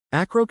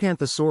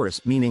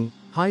Acrocanthosaurus, meaning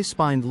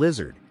high-spined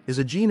lizard, is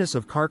a genus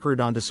of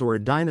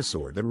carcharodontosaurid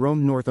dinosaur that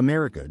roamed North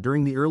America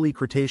during the Early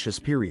Cretaceous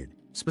period,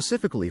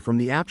 specifically from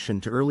the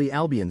Aptian to early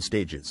Albian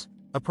stages,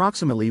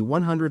 approximately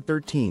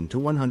 113 to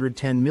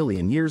 110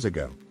 million years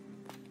ago.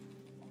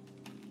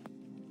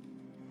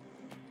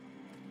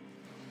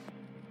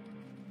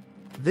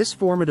 This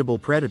formidable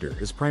predator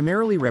is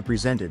primarily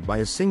represented by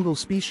a single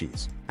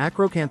species,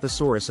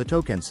 Acrocanthosaurus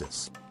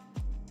atokensis.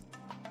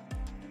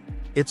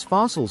 Its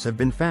fossils have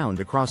been found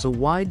across a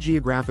wide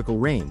geographical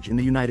range in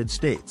the United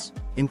States,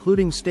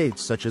 including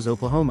states such as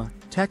Oklahoma,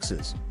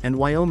 Texas, and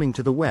Wyoming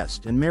to the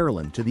west and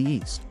Maryland to the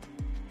east.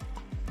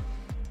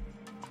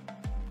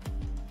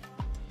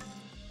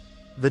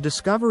 The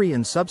discovery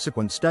and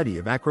subsequent study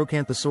of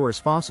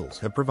Acrocanthosaurus fossils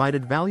have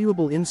provided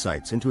valuable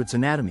insights into its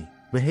anatomy,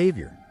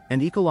 behavior,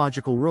 and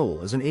ecological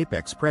role as an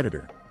apex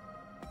predator.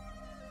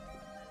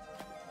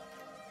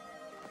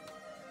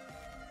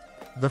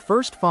 The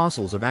first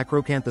fossils of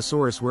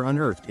Acrocanthosaurus were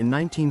unearthed in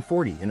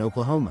 1940 in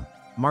Oklahoma,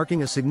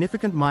 marking a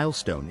significant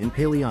milestone in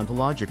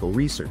paleontological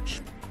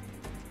research.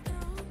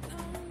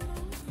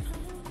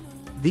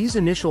 These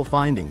initial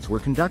findings were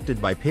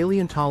conducted by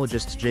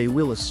paleontologists J.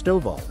 Willis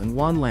Stovall and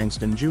Juan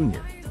Langston Jr.,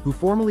 who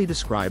formally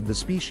described the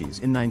species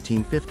in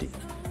 1950.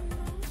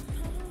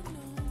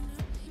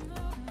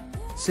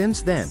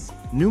 Since then,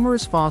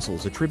 numerous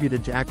fossils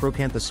attributed to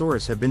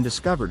Acrocanthosaurus have been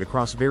discovered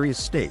across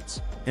various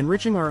states,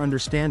 enriching our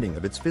understanding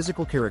of its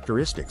physical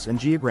characteristics and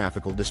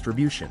geographical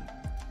distribution.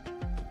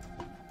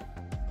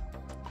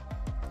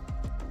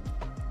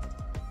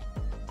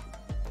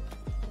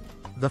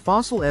 The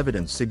fossil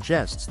evidence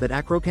suggests that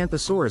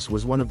Acrocanthosaurus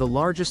was one of the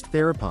largest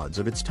theropods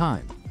of its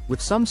time, with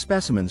some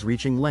specimens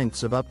reaching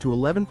lengths of up to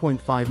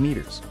 11.5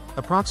 meters,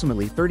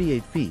 approximately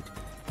 38 feet,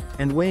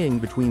 and weighing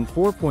between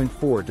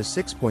 4.4 to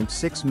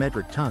 6.6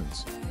 metric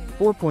tons,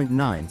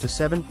 4.9 to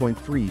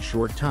 7.3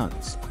 short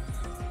tons.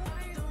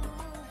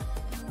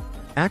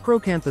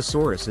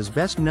 Acrocanthosaurus is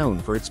best known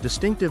for its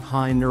distinctive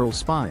high neural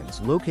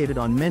spines located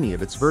on many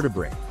of its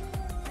vertebrae.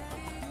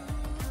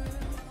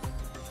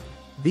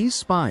 These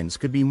spines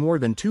could be more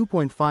than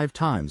 2.5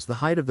 times the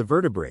height of the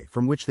vertebrae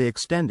from which they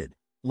extended,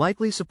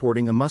 likely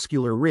supporting a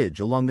muscular ridge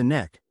along the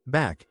neck,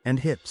 back, and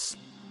hips.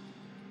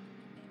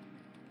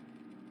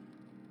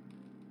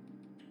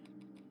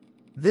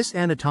 This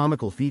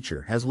anatomical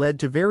feature has led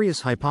to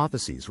various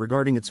hypotheses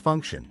regarding its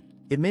function.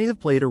 It may have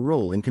played a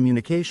role in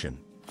communication,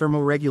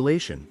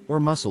 thermoregulation, or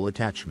muscle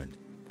attachment.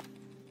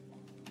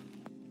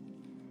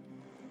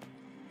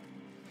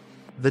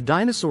 The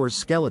dinosaur's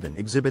skeleton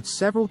exhibits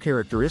several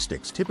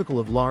characteristics typical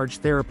of large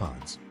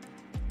theropods.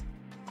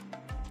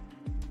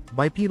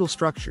 Bipedal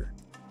structure.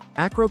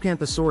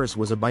 Acrocanthosaurus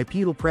was a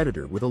bipedal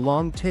predator with a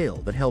long tail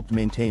that helped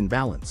maintain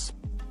balance.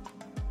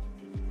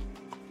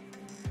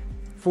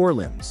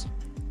 Forelimbs.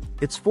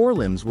 Its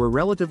forelimbs were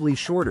relatively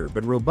shorter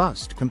but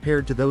robust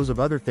compared to those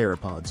of other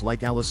theropods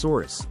like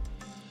Allosaurus.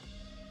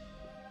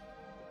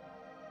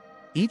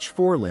 Each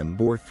forelimb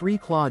bore 3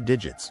 claw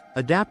digits,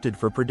 adapted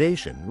for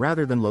predation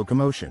rather than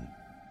locomotion.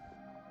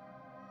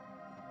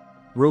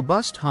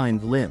 Robust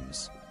hind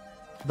limbs.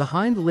 The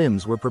hind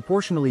limbs were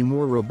proportionally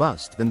more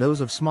robust than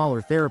those of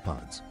smaller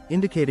theropods,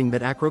 indicating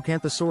that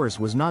Acrocanthosaurus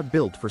was not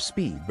built for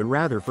speed but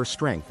rather for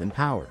strength and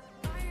power.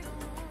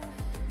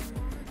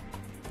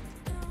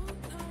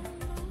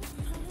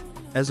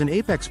 As an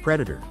apex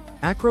predator,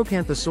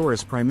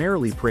 Acrocanthosaurus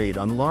primarily preyed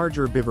on large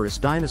herbivorous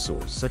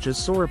dinosaurs such as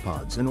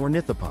sauropods and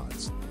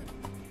ornithopods.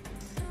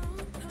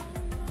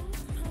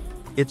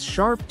 Its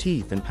sharp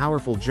teeth and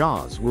powerful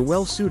jaws were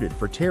well suited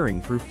for tearing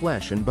through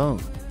flesh and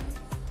bone.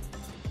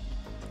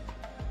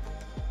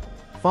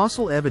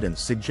 Fossil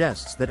evidence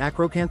suggests that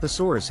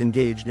Acrocanthosaurus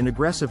engaged in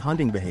aggressive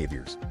hunting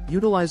behaviors,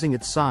 utilizing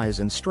its size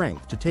and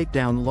strength to take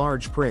down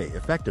large prey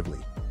effectively.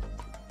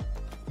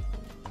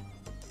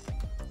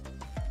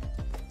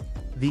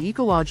 The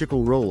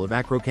ecological role of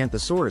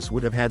Acrocanthosaurus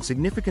would have had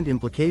significant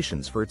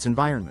implications for its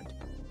environment.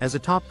 As a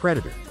top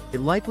predator,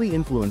 it likely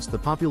influenced the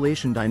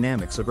population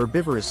dynamics of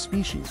herbivorous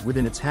species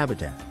within its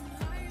habitat.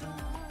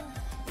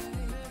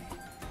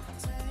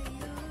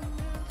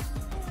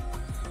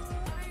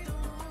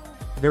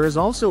 There is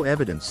also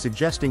evidence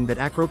suggesting that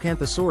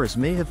Acrocanthosaurus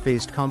may have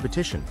faced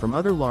competition from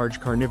other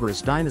large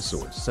carnivorous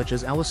dinosaurs such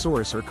as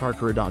Allosaurus or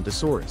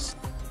Carcharodontosaurus.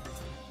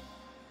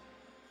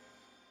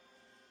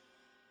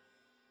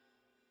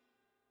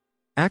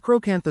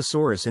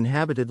 Acrocanthosaurus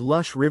inhabited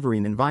lush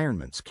riverine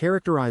environments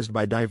characterized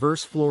by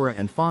diverse flora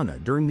and fauna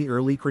during the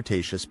Early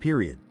Cretaceous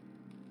period.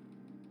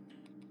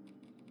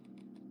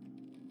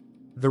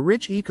 The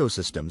rich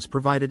ecosystems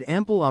provided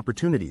ample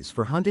opportunities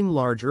for hunting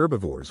large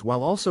herbivores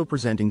while also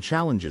presenting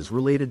challenges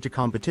related to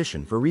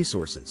competition for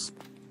resources.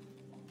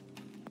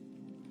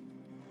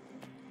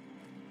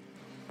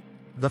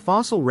 The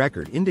fossil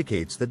record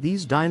indicates that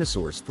these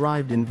dinosaurs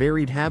thrived in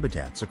varied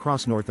habitats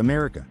across North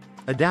America,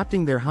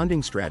 adapting their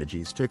hunting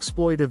strategies to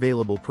exploit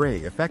available prey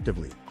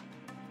effectively.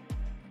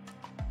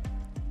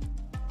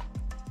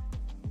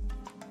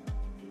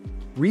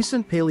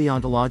 Recent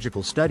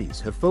paleontological studies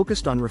have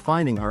focused on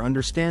refining our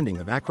understanding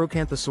of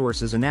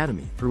Acrocanthosaurus's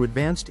anatomy through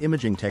advanced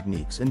imaging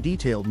techniques and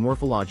detailed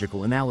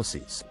morphological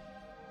analyses.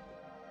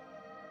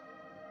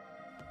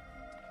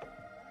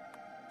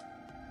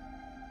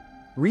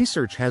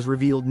 Research has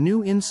revealed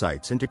new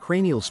insights into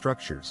cranial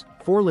structures,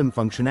 forelimb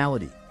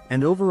functionality,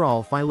 and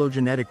overall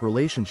phylogenetic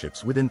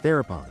relationships within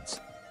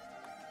theropods.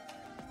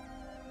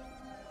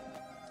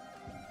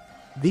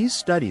 These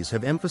studies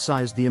have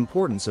emphasized the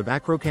importance of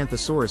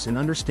Acrocanthosaurus in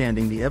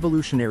understanding the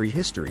evolutionary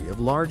history of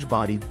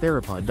large-bodied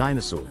theropod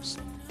dinosaurs.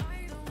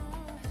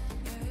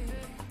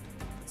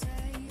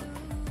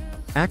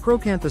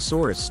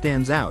 Acrocanthosaurus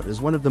stands out as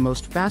one of the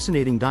most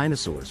fascinating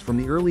dinosaurs from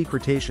the early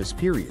Cretaceous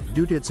period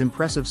due to its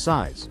impressive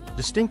size,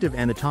 distinctive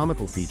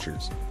anatomical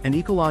features, and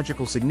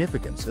ecological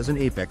significance as an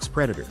apex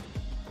predator.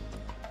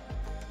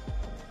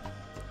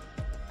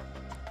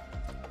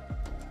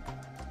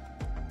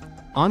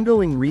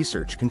 Ongoing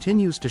research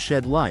continues to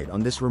shed light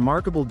on this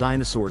remarkable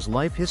dinosaur's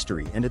life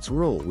history and its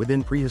role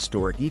within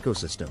prehistoric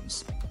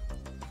ecosystems.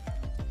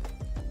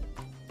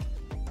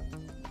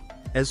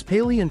 As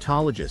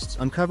paleontologists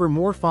uncover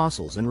more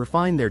fossils and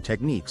refine their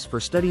techniques for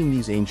studying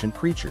these ancient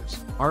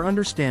creatures, our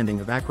understanding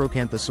of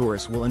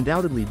Acrocanthosaurus will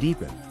undoubtedly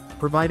deepen,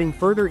 providing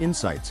further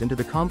insights into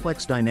the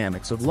complex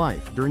dynamics of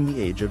life during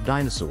the age of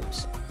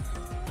dinosaurs.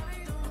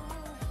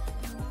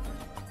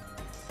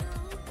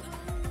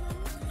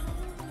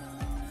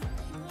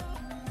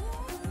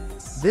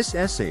 This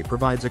essay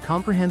provides a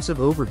comprehensive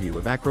overview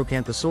of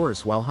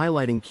Acrocanthosaurus while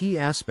highlighting key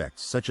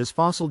aspects such as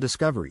fossil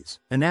discoveries,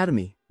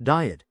 anatomy,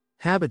 diet,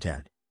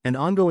 habitat, and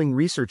ongoing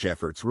research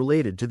efforts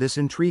related to this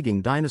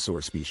intriguing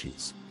dinosaur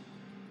species.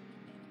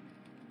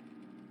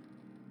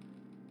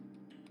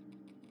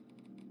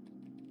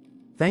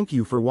 Thank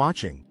you for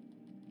watching.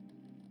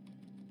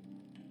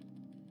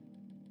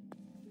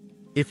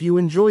 If you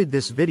enjoyed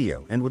this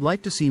video and would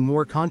like to see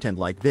more content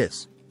like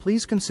this,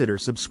 please consider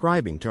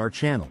subscribing to our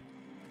channel.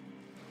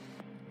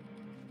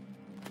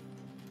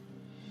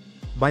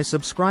 By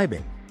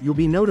subscribing, you'll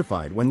be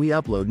notified when we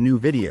upload new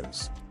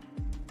videos.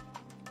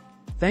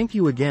 Thank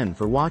you again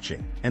for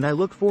watching, and I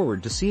look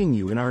forward to seeing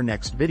you in our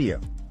next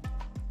video.